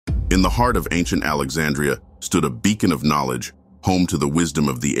In the heart of ancient Alexandria stood a beacon of knowledge, home to the wisdom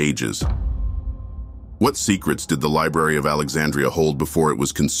of the ages. What secrets did the Library of Alexandria hold before it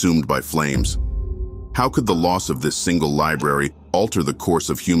was consumed by flames? How could the loss of this single library alter the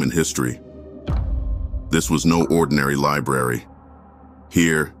course of human history? This was no ordinary library.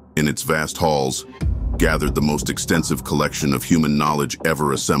 Here, in its vast halls, gathered the most extensive collection of human knowledge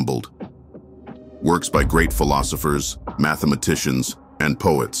ever assembled. Works by great philosophers, mathematicians, and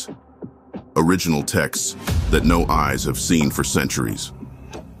poets. Original texts that no eyes have seen for centuries.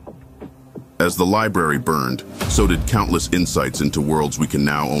 As the library burned, so did countless insights into worlds we can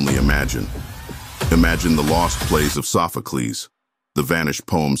now only imagine. Imagine the lost plays of Sophocles, the vanished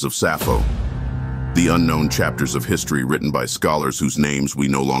poems of Sappho, the unknown chapters of history written by scholars whose names we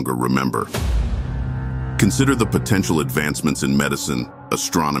no longer remember. Consider the potential advancements in medicine,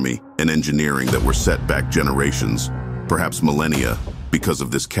 astronomy, and engineering that were set back generations, perhaps millennia, because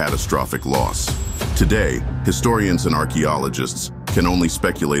of this catastrophic loss. Today, historians and archaeologists can only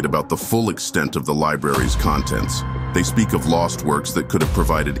speculate about the full extent of the library's contents. They speak of lost works that could have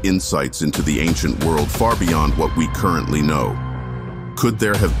provided insights into the ancient world far beyond what we currently know. Could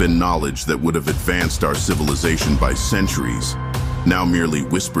there have been knowledge that would have advanced our civilization by centuries, now merely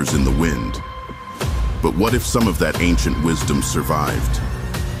whispers in the wind? But what if some of that ancient wisdom survived?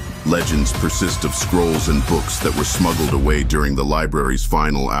 Legends persist of scrolls and books that were smuggled away during the library's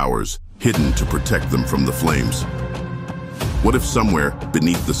final hours, hidden to protect them from the flames. What if somewhere,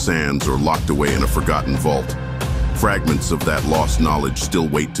 beneath the sands or locked away in a forgotten vault, fragments of that lost knowledge still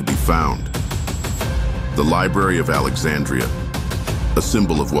wait to be found? The Library of Alexandria, a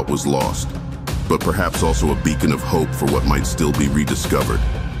symbol of what was lost, but perhaps also a beacon of hope for what might still be rediscovered.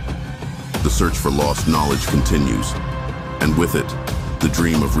 The search for lost knowledge continues, and with it, the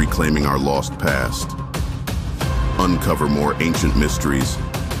dream of reclaiming our lost past. Uncover more ancient mysteries,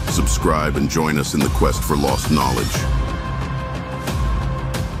 subscribe and join us in the quest for lost knowledge.